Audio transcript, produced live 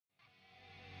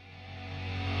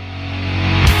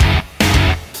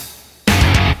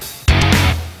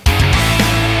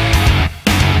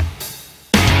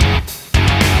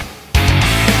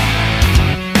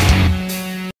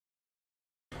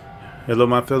Hello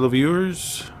my fellow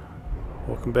viewers,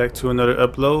 welcome back to another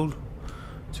upload.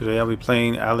 Today I'll be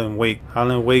playing Alan Wake.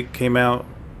 Alan Wake came out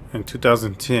in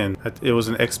 2010. It was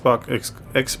an Xbox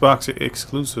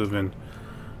exclusive and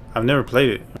I've never played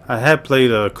it. I had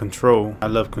played Control. I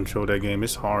love Control, that game.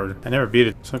 It's hard. I never beat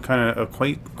it. Some kind of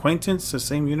acquaintance, the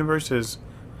same universe as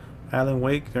Alan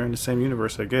Wake. They're in the same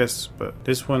universe, I guess. But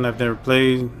this one I've never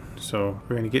played. So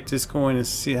we're going to get this going and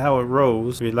see how it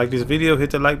rolls. If you like this video,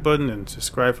 hit the like button and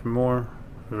subscribe for more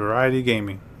variety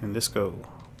gaming. And let's go.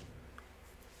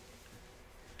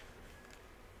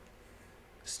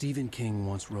 Stephen King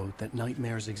once wrote that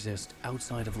nightmares exist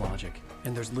outside of logic,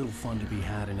 and there's little fun to be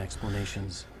had in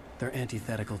explanations. They're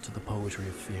antithetical to the poetry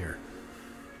of fear.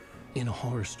 In a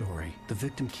horror story, the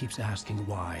victim keeps asking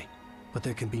why, but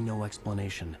there can be no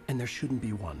explanation, and there shouldn't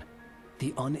be one.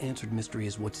 The unanswered mystery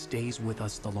is what stays with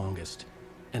us the longest,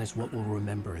 and it's what we'll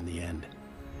remember in the end.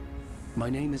 My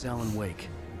name is Alan Wake.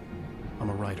 I'm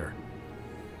a writer.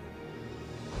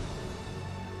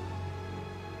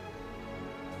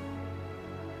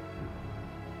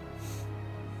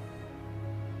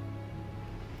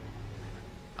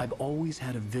 I've always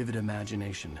had a vivid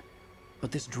imagination,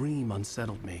 but this dream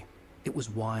unsettled me. It was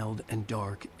wild and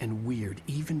dark and weird,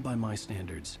 even by my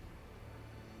standards.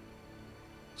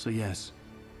 So yes,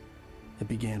 it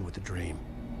began with a dream.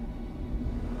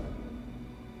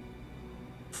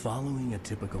 Following a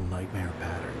typical nightmare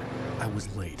pattern, I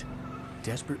was late,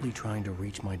 desperately trying to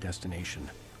reach my destination,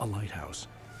 a lighthouse.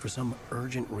 For some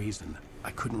urgent reason,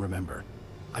 I couldn't remember.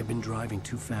 I'd been driving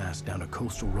too fast down a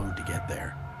coastal road to get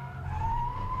there.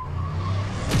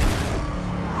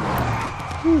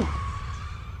 Whew.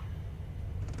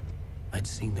 I'd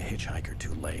seen the hitchhiker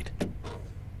too late.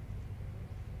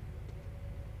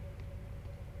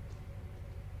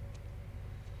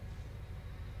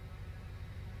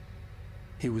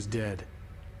 He was dead.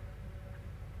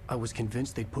 I was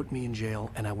convinced they'd put me in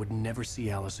jail and I would never see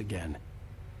Alice again.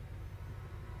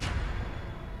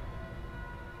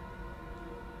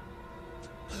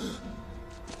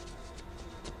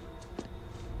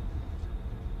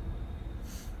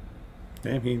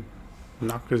 Damn, he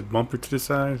knocked his bumper to the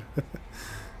side.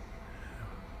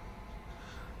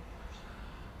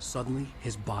 Suddenly,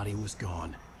 his body was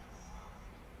gone.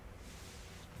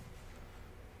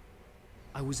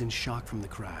 I was in shock from the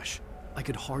crash. I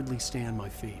could hardly stay on my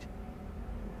feet.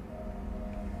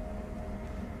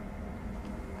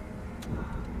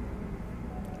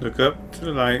 Look up to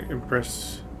the light and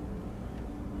press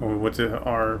with the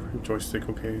R joystick.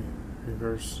 Okay,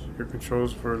 reverse your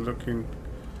controls for looking.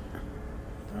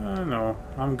 No,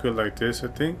 I'm good like this. I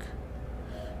think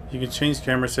you can change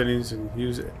camera settings and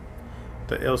use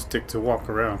the L stick to walk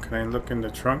around. Can I look in the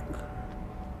trunk?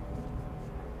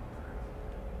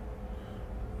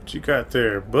 What you got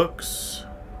there? Books.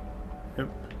 Yep.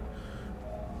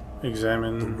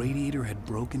 Examine. The radiator had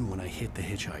broken when I hit the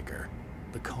hitchhiker.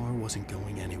 The car wasn't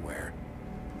going anywhere.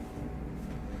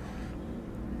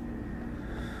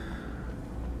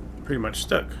 Pretty much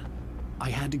stuck. I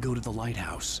had to go to the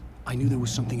lighthouse. I knew there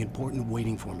was something important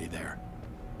waiting for me there.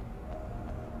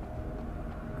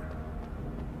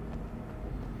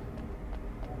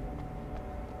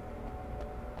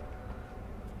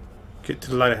 Get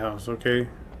to the lighthouse, okay?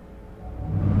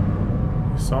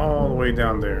 It's all the way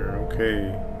down there,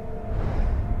 okay.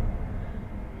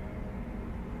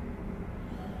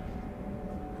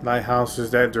 Lighthouse is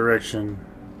that direction.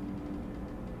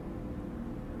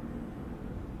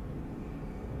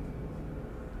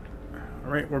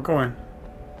 Alright, we're going.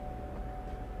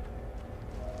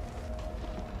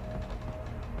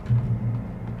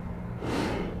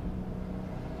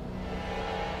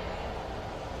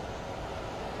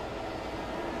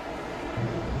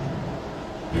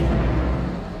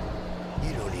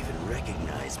 You don't even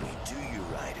recognize me, do you,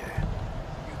 Ryder?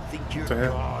 You think you're What the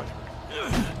hell? God?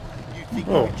 You think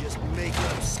Whoa. you can just make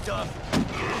up stuff?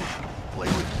 Play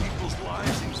with people's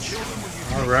lives and kill them when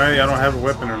you Alright, I don't have a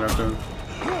weapon or nothing.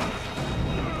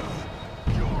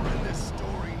 You're in this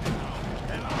story now,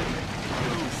 and I'll make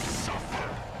you suffer.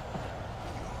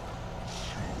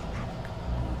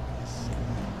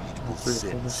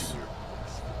 Sense in your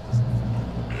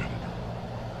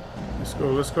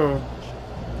Let's go.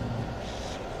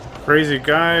 Crazy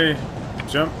guy.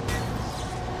 Jump.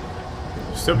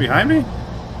 Still behind me?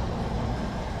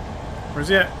 Where's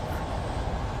he at?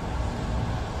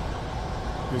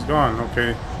 He's gone,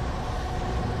 okay.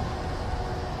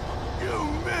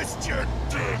 You missed your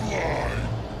deadline.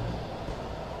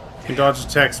 You can dodge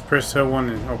attacks, press L1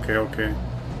 and okay.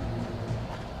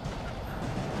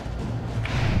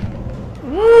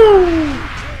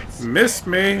 Woo! Missed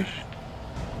me.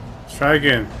 Let's try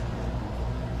again.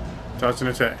 Dodge and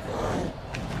attack.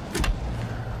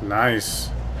 Nice.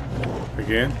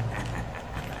 Again.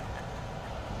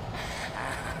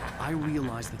 I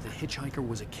realized that the hitchhiker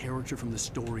was a character from the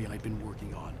story I'd been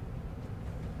working on.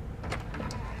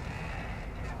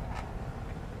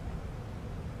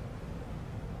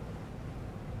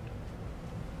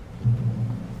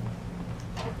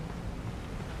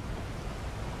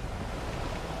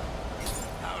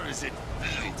 How does it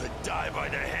feel to die by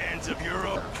the hands of your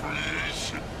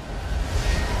oppressors?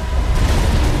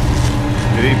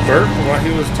 Did he burp while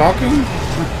he was talking?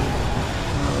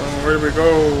 Where do we go?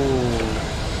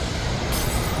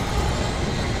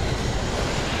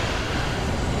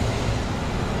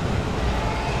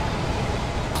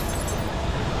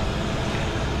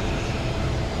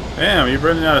 Damn, you're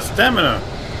running out of stamina.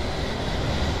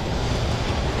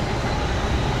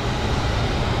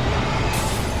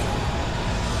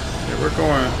 Okay, we're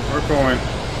going. We're going.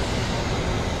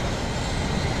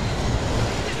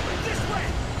 This way!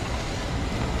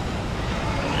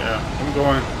 Yeah, I'm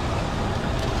going.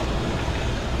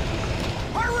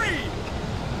 Hurry!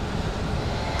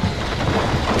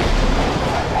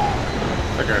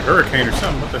 Like a hurricane or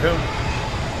something. What the hell?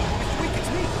 Wait, it's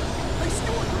me! Hey,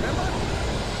 Stuart, remember?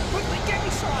 Quickly, get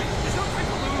inside! There's no time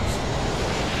to lose!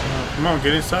 Come on,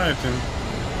 get inside then.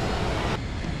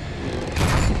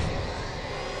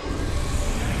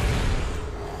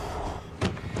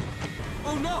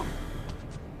 Oh no!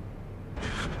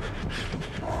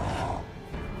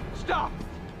 Stop!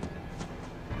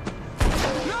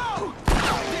 No!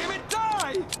 Damn it,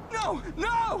 die! No!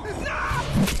 No!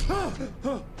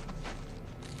 No!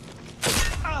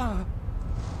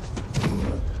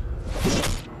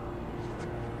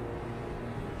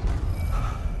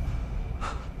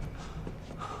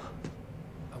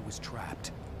 I was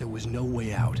trapped. There was no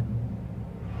way out.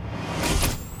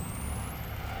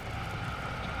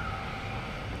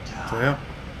 Yeah.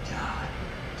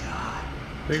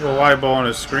 Big ol' white ball on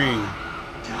the screen.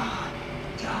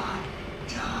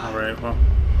 Alright, well.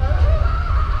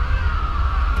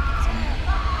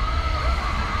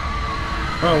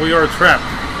 Well, we are trapped.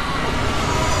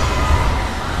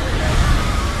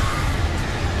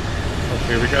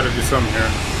 Okay, we gotta do something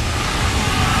here.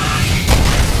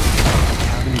 The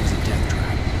cabin was a death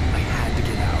trap. I had to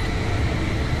get out.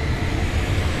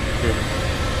 Okay.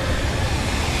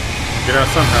 Get out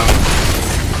somehow.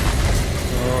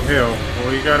 Oh hell.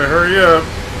 Well, you gotta hurry up.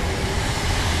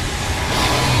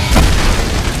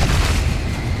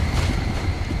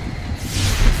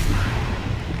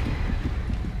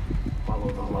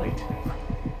 Follow the light.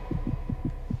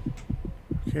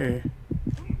 Okay.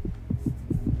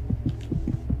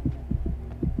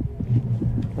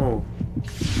 Oh.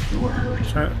 You are hurt.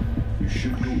 Try. You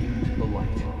should go into the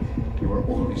light. You are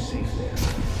only safe there.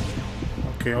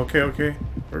 Okay, okay, okay.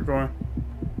 We're going.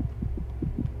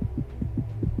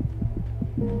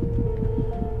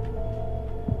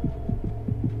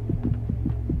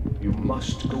 You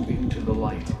must go into the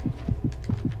light.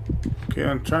 Okay,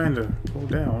 I'm trying to go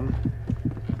down.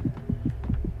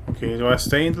 Okay, do I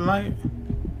stay in the light?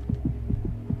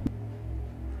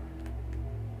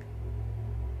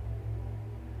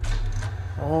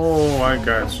 Oh, I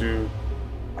got you.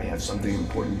 I have something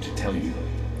important to tell you.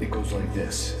 It goes like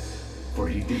this. For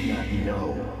he did not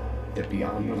know that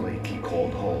beyond the lake he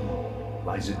called home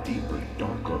lies a deeper,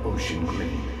 darker ocean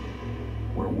green,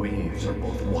 where waves are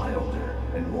both wilder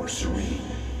and more serene.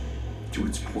 To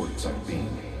its ports I've been.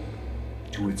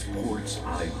 To its ports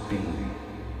I've been.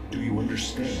 Do you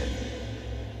understand?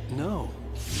 No.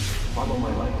 Follow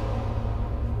my light.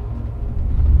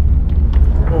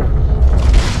 Oh.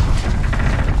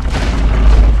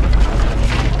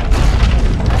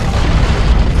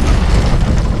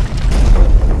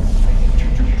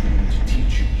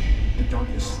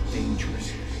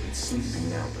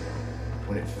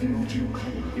 When it feels you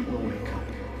coming, it will wake up.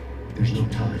 There's no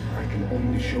time. I can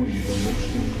only show you the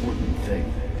most important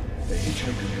thing. The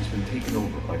hitchhiker has been taken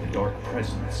over by the dark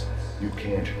presence. You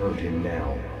can't hurt him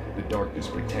now. The darkness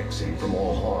protects him from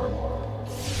all harm.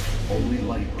 Only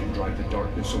light can drive the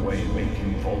darkness away and make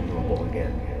him vulnerable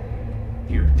again.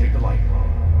 Here, take the light.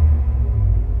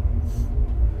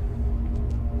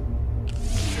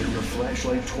 Turn your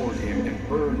flashlight toward him and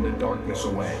burn the darkness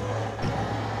away.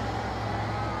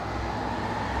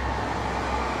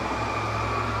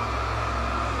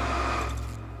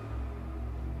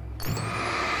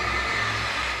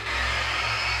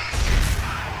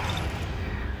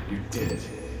 You did it.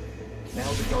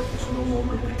 Now the darkness no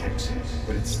longer protects him,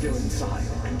 but it's still inside,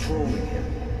 controlling him.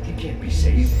 He can't be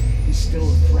saved. He's still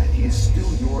a threat. He is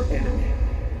still your enemy.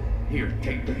 Here,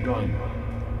 take the gun.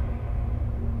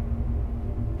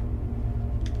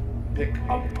 Pick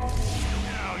up.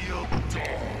 Now you'll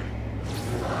die.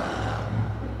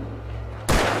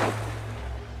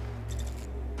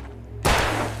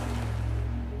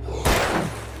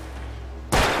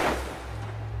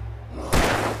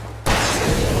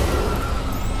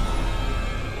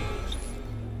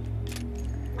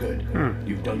 Good.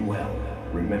 You've done well.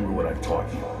 Remember what I've taught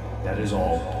you. That is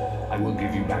all. I will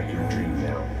give you back your dream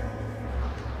now.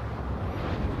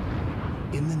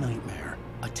 In the nightmare,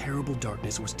 a terrible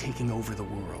darkness was taking over the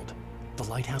world. The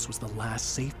lighthouse was the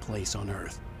last safe place on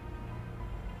Earth.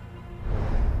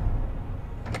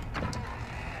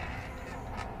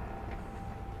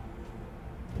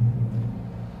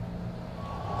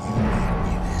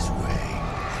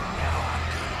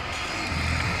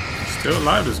 Still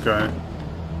alive, this guy.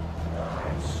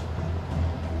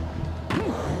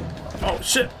 Oh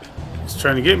shit! He's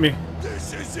trying to get me.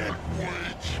 This is it,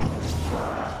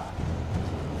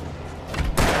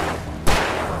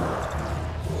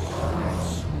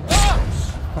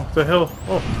 What the hell?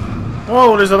 Oh,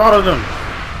 whoa! There's a lot of them.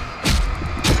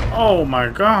 Oh my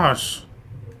gosh!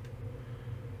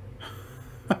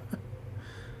 I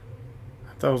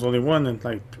thought it was only one, and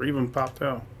like 3 of them popped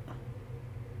out.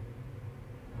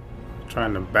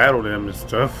 Trying to battle them and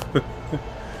stuff. You made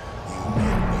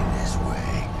me this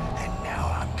way, and now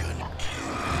I'm gonna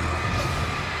kill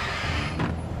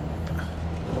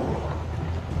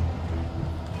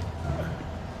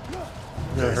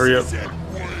you. Yeah, hurry up.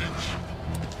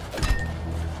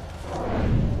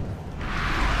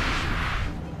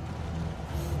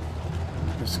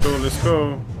 Let's go, let's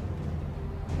go.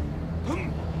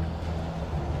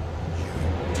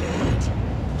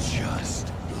 Just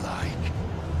like.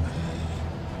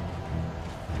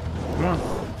 Come on.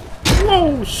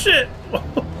 Whoa, shit!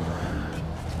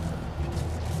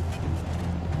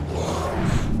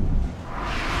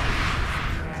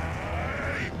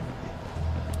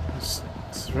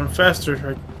 Let's run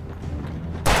faster.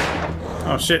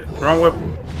 Oh shit, wrong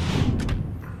weapon.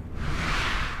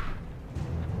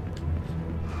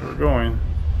 Where we're going.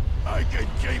 I can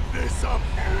keep this up.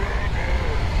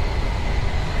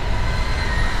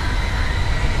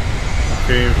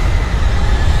 Okay.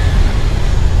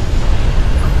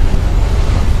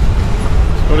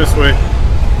 Let's go this way.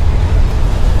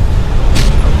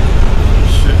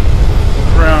 Shit.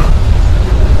 Look around.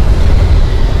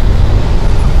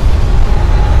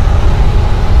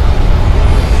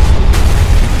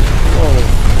 Whoa.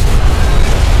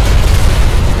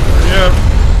 Hurry up.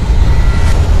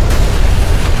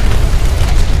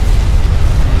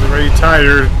 I'm already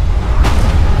tired.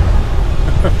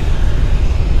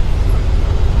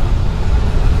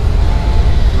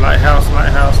 Lighthouse,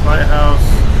 lighthouse, lighthouse.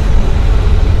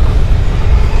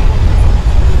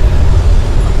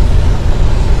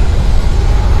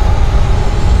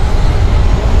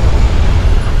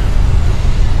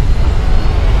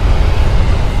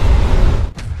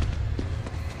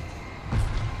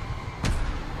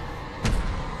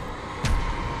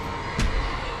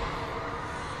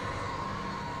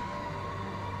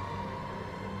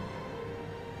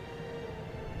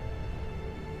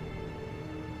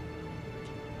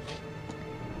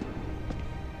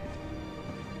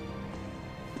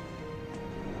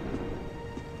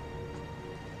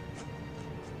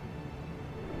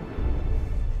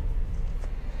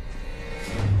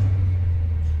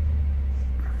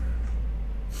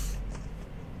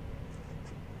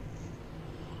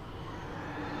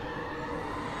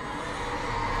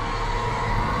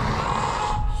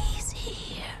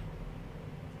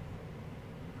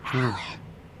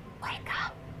 Wake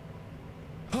up.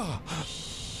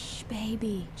 Shh,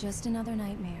 baby. Just another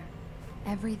nightmare.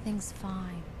 Everything's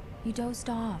fine. You dozed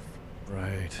off.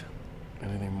 Right.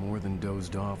 Anything more than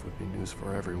dozed off would be news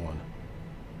for everyone.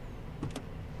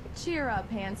 Cheer up,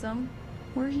 handsome.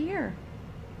 We're here.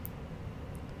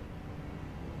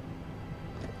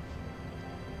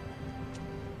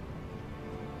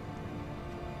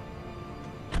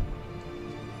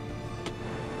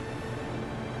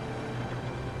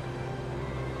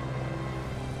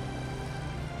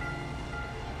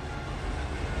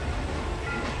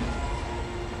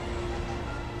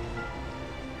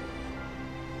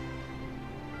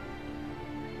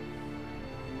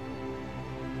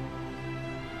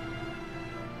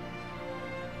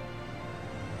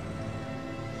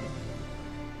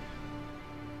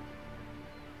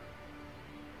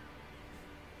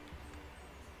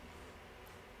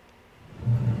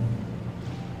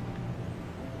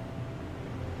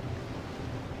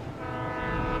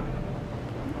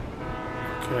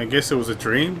 I guess it was a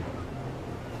dream.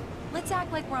 Let's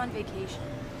act like we're on vacation.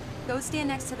 Go stand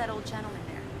next to that old gentleman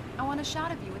there. I want a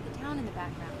shot of you with the town in the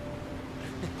background.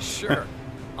 Sure.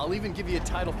 I'll even give you a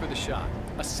title for the shot.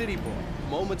 A city boy,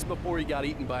 moments before he got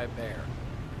eaten by a bear.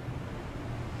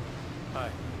 Hi.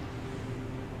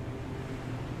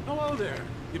 Hello there.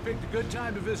 You picked a good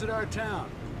time to visit our town.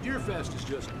 Deerfest is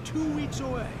just 2 weeks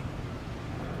away.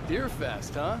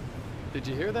 Deerfest, huh? Did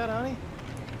you hear that, honey?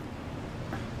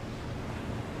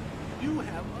 You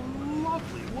have a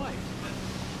lovely wife.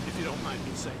 If you don't mind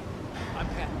me saying. I'm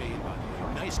Pat Maine, by the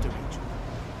way. Nice to meet you.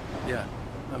 Yeah,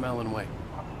 I'm Alan Wake.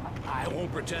 I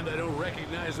won't pretend I don't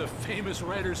recognize a famous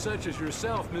writer such as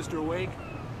yourself, Mr. Wake.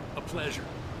 A pleasure.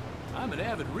 I'm an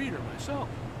avid reader myself.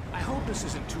 I hope this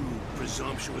isn't too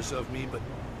presumptuous of me, but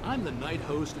I'm the night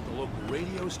host at the local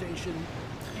radio station.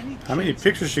 How many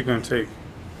pictures you gonna take?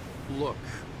 Look,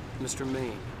 Mr.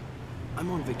 Maine, I'm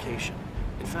on vacation.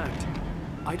 In fact,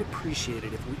 I'd appreciate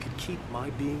it if we could keep my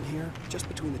being here just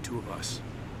between the two of us.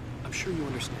 I'm sure you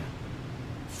understand.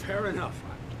 Fair enough.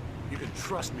 You can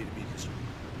trust me to be discreet.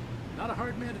 Not a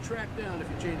hard man to track down if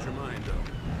you change your mind, though.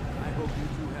 I hope you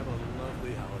two have a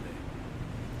lovely holiday.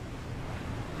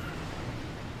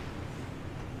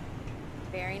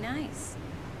 Very nice.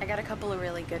 I got a couple of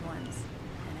really good ones.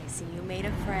 And I see you made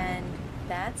a friend.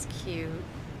 That's cute.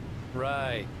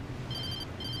 Right.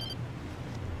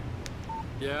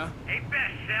 Yeah? Hey,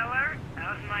 bestseller.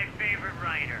 How's my favorite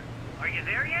writer? Are you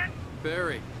there yet?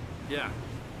 Barry. Yeah,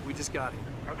 we just got here.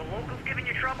 Are the locals giving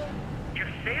you trouble? Just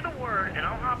say the word, and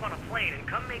I'll hop on a plane and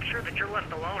come make sure that you're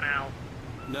left alone, Al.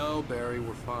 No, Barry,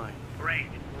 we're fine. Great,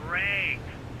 great.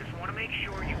 Just want to make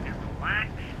sure you can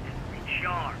relax and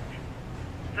recharge.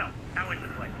 So, how is the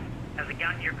place? Has it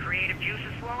gotten your creative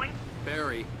juices flowing?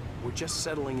 Barry, we're just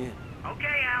settling in.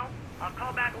 Okay, Al. I'll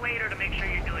call back later to make sure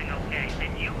you're doing okay.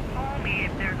 And you call me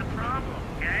if there's a problem,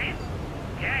 okay?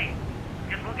 Okay.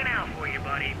 Just looking out for you,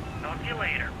 buddy. Talk to you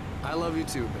later. I love you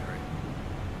too, Barry.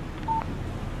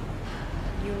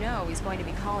 You know he's going to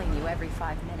be calling you every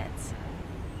 5 minutes.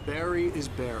 Barry is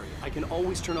Barry. I can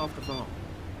always turn off the phone.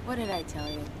 What did I tell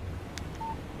you?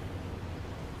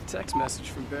 Text message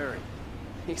from Barry.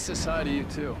 He says hi to you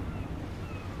too.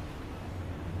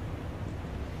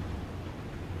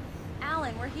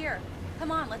 Alan, we're here.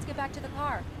 Come on, let's get back to the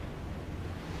car.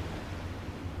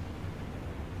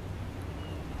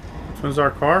 Which one's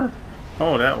our car?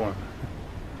 Oh, that one.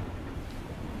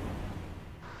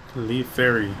 Lee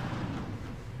Ferry.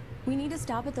 We need to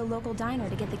stop at the local diner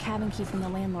to get the cabin key from the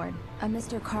landlord, a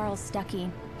Mr. Carl Stuckey.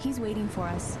 He's waiting for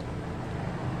us.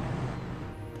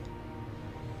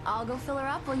 I'll go fill her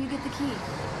up while you get the key.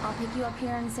 I'll pick you up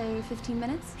here in, say, 15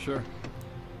 minutes? Sure.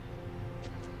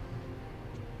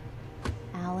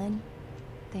 Alan,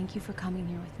 thank you for coming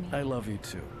here with me. I love you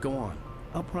too. Go on.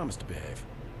 I'll promise to behave.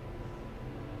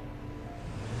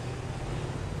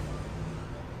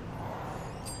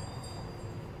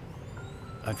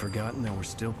 I'd forgotten there were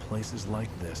still places like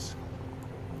this.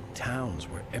 Towns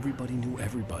where everybody knew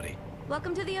everybody.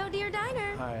 Welcome to the Oh Dear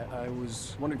Diner. Hi, I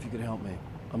was wondering if you could help me.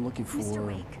 I'm looking for... Mr.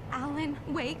 Wake. Alan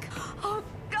Wake. Oh,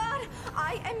 God!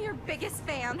 I am your biggest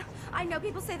fan. I know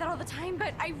people say that all the time,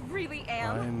 but I really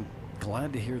am. I'm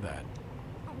glad to hear that.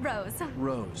 Rose.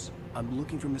 Rose, I'm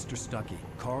looking for Mr. Stuckey.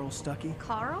 Carl Stuckey?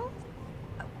 Carl?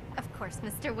 Oh, of course,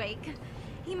 Mr. Wake.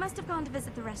 He must have gone to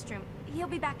visit the restroom. He'll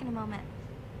be back in a moment.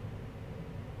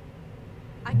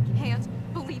 I can't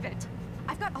believe it.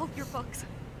 I've got all your books.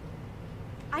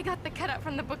 I got the cutout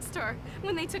from the bookstore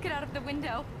when they took it out of the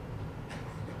window.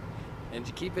 And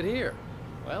you keep it here.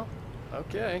 Well,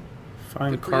 okay.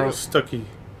 Find Carl Stuckey.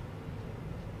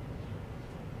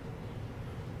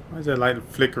 Why is that light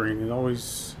flickering? It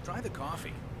always... Try the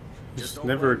coffee. It's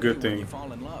never a good thing. You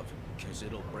fall in love, because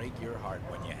it'll break your heart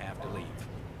when you have to leave.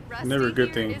 Rusty Never a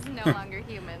good here thing. is no longer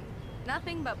human.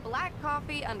 Nothing but black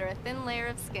coffee under a thin layer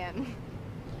of skin.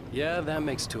 Yeah, that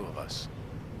makes two of us.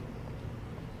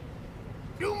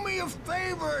 Do me a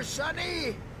favor,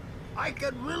 Sonny. I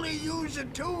could really use a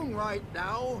tune right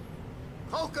now.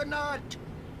 Coconut,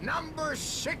 number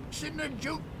 6 in the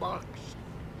jukebox.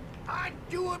 I'd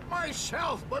do it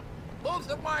myself, but both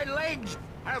of my legs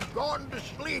have gone to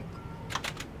sleep.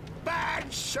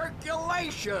 Bad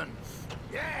circulation.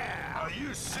 Yeah. Are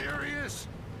you serious?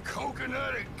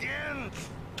 Coconut again?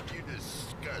 You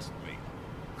disgust me.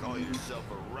 Call yourself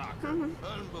a rocker.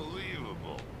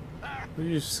 Unbelievable. What are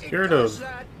you scared it does of?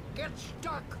 that. Get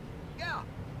stuck. Yeah,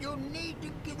 you need to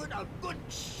give it a good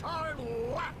solid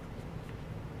whack.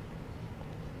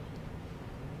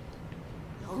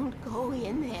 Don't go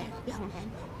in there, young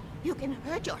man. You can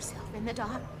hurt yourself in the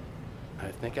dark. I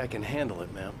think I can handle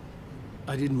it, ma'am.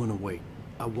 I didn't want to wait.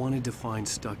 I wanted to find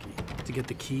Stuckey, to get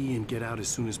the key and get out as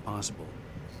soon as possible.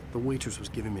 The waitress was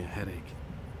giving me a headache.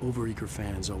 Overeager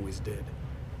fans always did.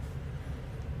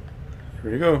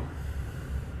 Here we go.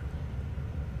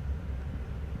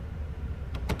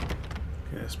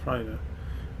 Okay, that's probably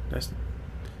that's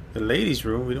the ladies'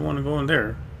 room. We don't want to go in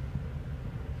there.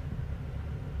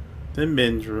 The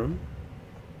men's room.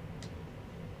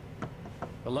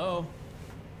 Hello?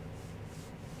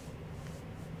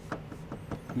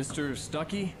 Mr.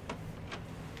 Stuckey?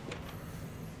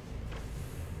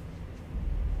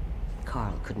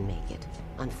 Carl couldn't make it.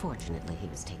 Unfortunately, he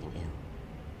was taken ill.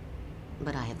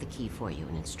 But I have the key for you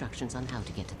and instructions on how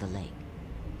to get to the lake.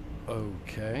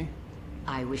 Okay.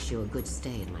 I wish you a good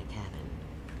stay in my cabin.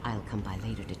 I'll come by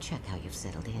later to check how you've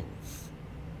settled in.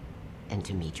 And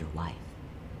to meet your wife.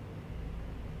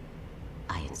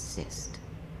 I insist.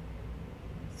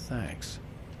 Thanks.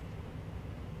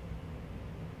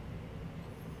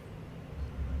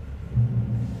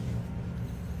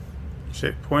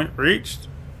 Checkpoint reached.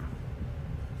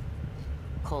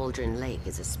 Cauldron Lake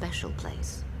is a special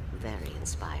place. Very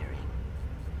inspiring.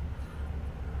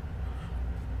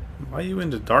 Why are you in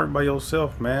the dark by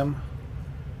yourself, ma'am?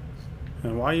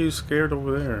 And why are you scared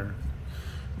over there?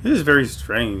 This is very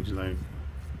strange, like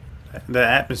the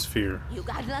atmosphere. You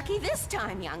got lucky this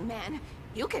time, young man.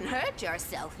 You can hurt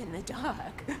yourself in the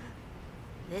dark.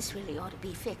 This really ought to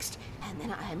be fixed, and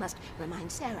then I must remind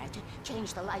Sarah to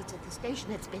change the lights at the station.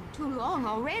 It's been too long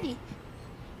already.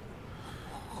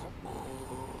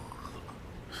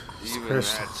 Even that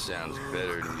sounds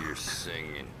better than your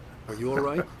singing. Are you all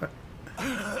right?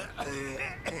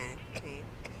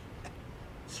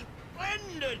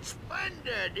 Splendid,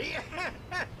 splendid.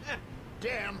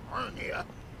 Damn hernia.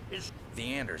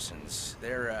 The Andersons,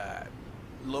 they're,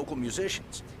 local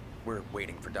musicians. We're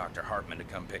waiting for Dr. Hartman to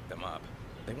come pick them up.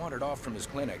 They wandered off from his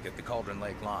clinic at the Cauldron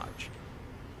Lake Lodge.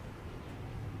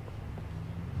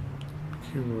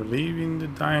 Okay, we're leaving the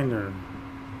diner.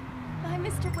 Bye,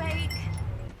 Mr. Wake.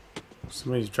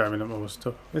 Somebody's driving up over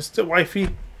stuff. It's the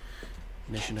wifey.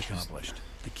 Mission accomplished.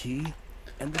 The key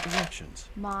and the directions.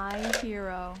 My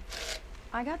hero.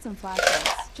 I got some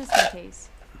flashlights, just in case.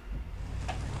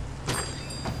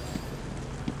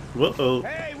 Whoa.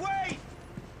 Hey, wait!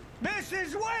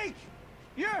 Mrs. Wake!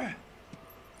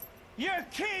 Your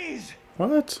keys!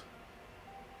 What?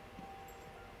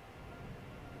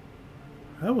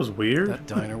 That was weird. That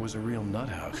diner was a real nut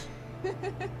house.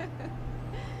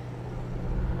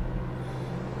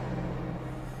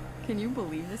 Can you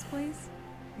believe this place?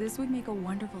 This would make a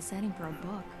wonderful setting for a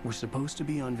book. We're supposed to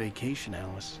be on vacation,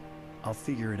 Alice. I'll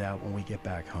figure it out when we get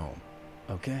back home.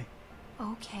 Okay?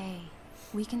 Okay.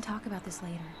 We can talk about this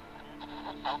later.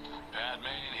 Pat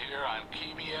Main here on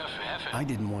KBFF. I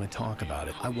didn't want to talk about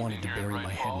it. I wanted to bury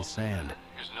my head in sand.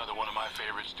 Here's another one of my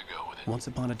favorites to go with it. Once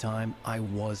upon a time, I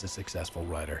was a successful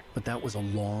writer, but that was a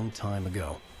long time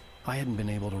ago. I hadn't been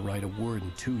able to write a word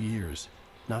in 2 years.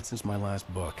 Not since my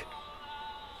last book.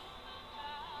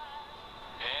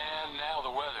 And now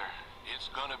the weather. It's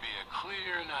gonna be a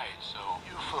clear night, so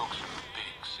you folks in the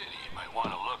big city might want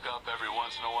to look up every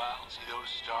once in a while. See those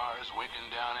stars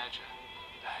winking down at you?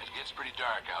 It gets pretty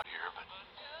dark out here, but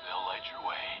they'll light your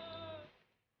way.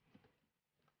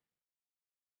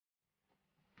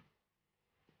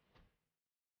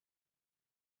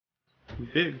 A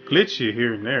bit glitchy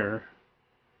here and there.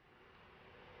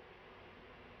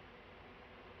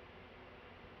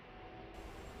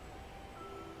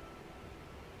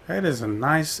 That is a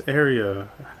nice area.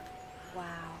 Wow.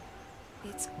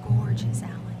 It's gorgeous,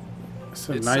 Alan. It's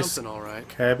a nice something, all right.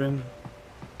 cabin.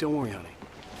 Don't worry, honey.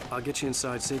 I'll get you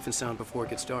inside safe and sound before it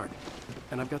gets dark.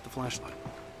 And I've got the flashlight.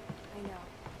 I know.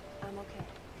 I'm okay.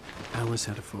 Alice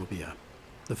had a phobia.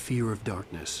 The fear of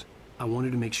darkness. I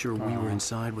wanted to make sure we were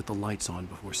inside with the lights on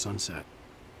before sunset.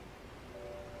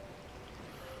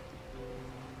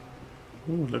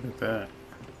 Ooh, look at that.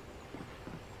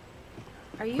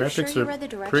 Are you Graphics sure you are read the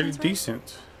directions pretty right?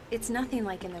 decent. It's nothing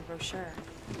like in the brochure.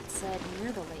 It said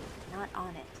near the lake, not on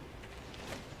it.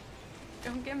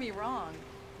 Don't get me wrong.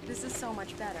 This is so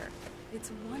much better.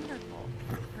 It's wonderful.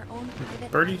 Our own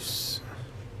private Birdies.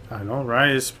 I know, right?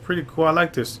 It's pretty cool. I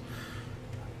like this.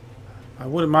 I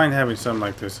wouldn't mind having something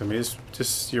like this. I mean, it's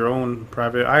just your own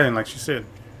private island, like she said.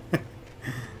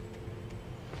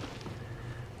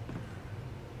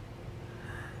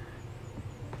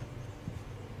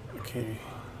 Okay.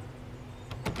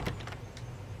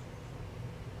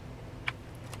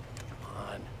 Come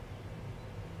on.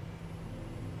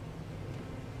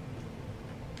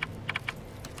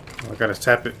 I gotta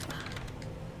tap it.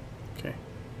 Okay.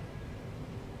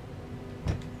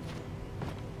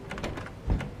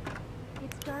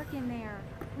 It's dark in there.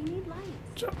 We need lights.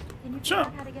 Jump. Can you figure Jump.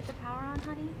 out how to get the power on,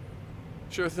 honey?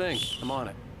 Sure thing. I'm on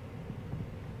it.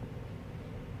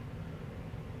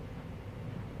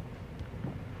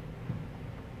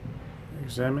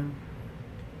 Examine.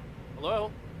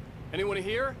 Hello? Anyone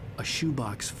here? A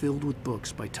shoebox filled with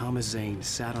books by Thomas Zane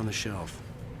sat on the shelf.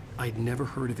 I'd never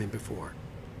heard of him before.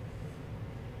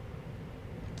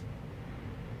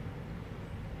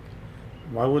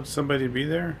 Why would somebody be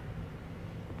there?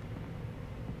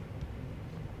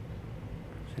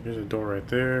 Okay, there's a door right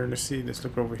there. Let's see. Let's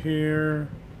look over here.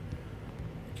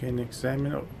 Can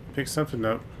examine. Oh, pick something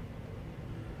up.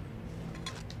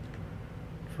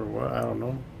 For what? I don't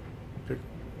know. Pick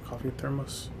coffee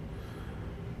thermos.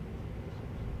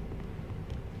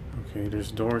 Okay,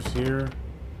 there's doors here.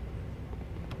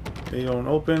 They don't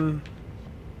open.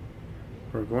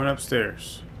 We're going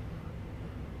upstairs.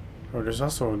 Oh, there's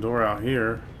also a door out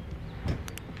here.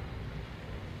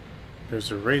 There's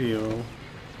a radio.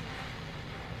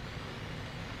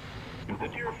 The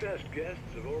Deerfest guests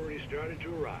have already started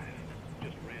to arrive.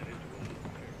 Just ran into one of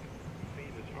their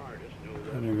famous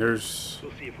artists. I mean, there's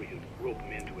we'll see if we can rope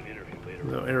them into an interview later. a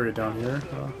little area down here.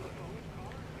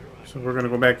 So we're gonna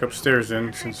go back upstairs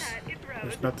then, since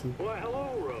there's nothing. Why, hello,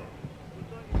 Rose.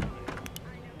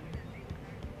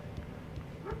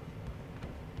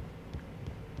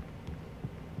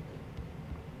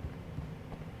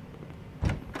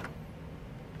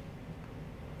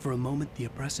 For a moment, the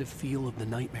oppressive feel of the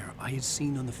nightmare I had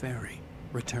seen on the ferry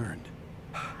returned.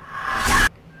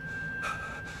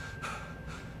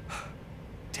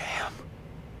 Damn.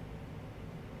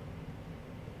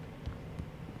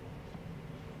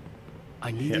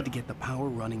 I needed to get the power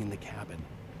running in the cabin.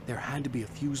 There had to be a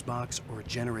fuse box or a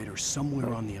generator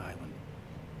somewhere on the island.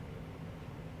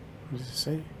 What did it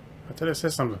say? I thought it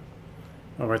said something.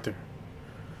 Oh, right there.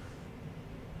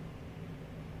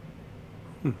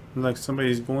 Like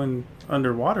somebody's going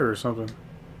underwater or something.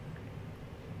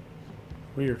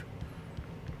 Weird.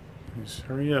 Just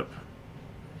hurry up.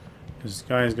 This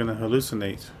guy is gonna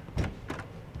hallucinate.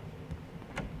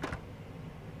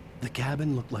 The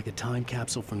cabin looked like a time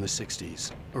capsule from the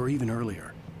 60s, or even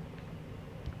earlier.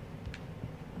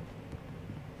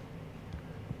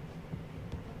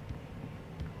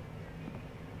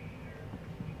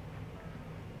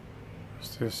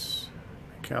 What's this?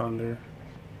 A calendar.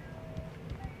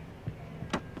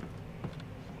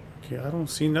 Okay, I don't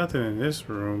see nothing in this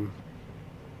room.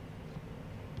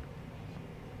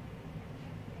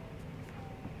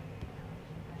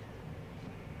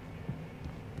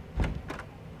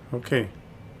 Okay.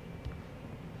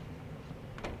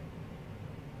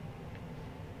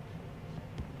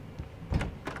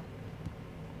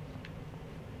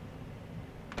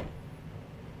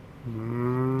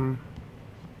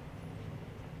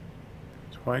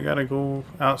 So I gotta go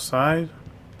outside?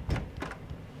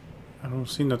 I don't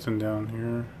see nothing down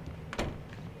here.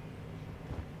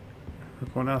 We're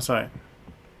going outside.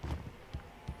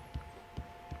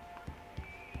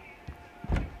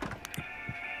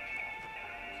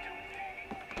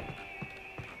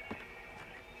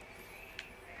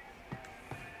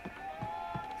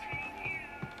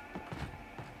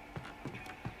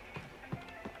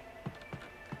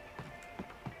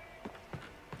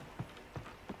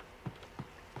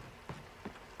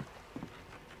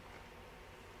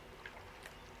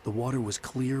 The water was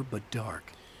clear but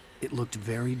dark. It looked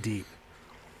very deep.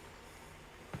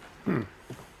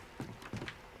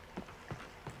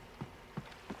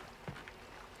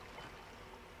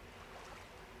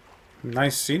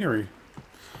 Nice scenery.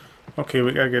 Okay,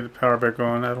 we gotta get the power back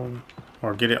on.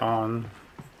 Or get it on.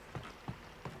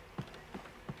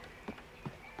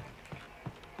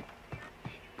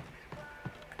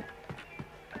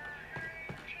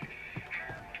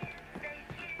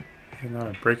 There's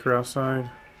not a breaker outside.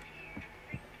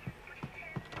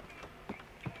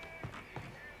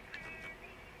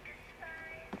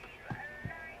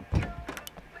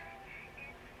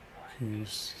 Okay,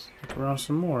 just look around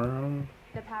some more.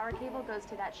 The power cable goes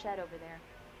to that shed over there.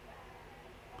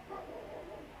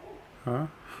 Huh?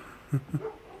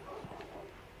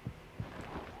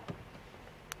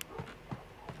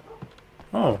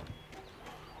 Oh.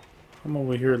 I'm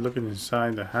over here looking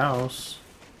inside the house.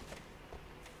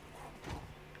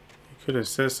 You could have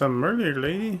said something earlier,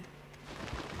 lady.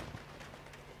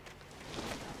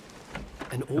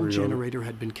 An old generator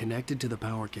had been connected to the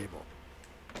power cable.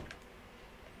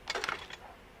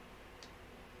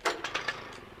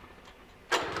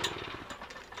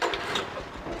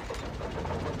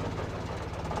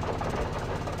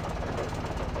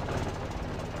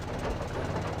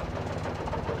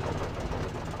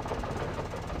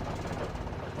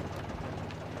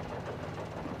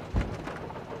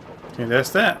 Okay,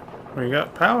 that's that. We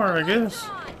got power, I guess.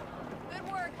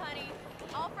 Good work, honey.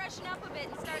 I'll freshen up a bit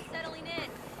and start settling in.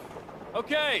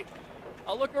 Okay,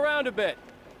 I'll look around a bit.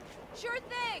 Sure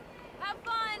thing. Have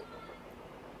fun.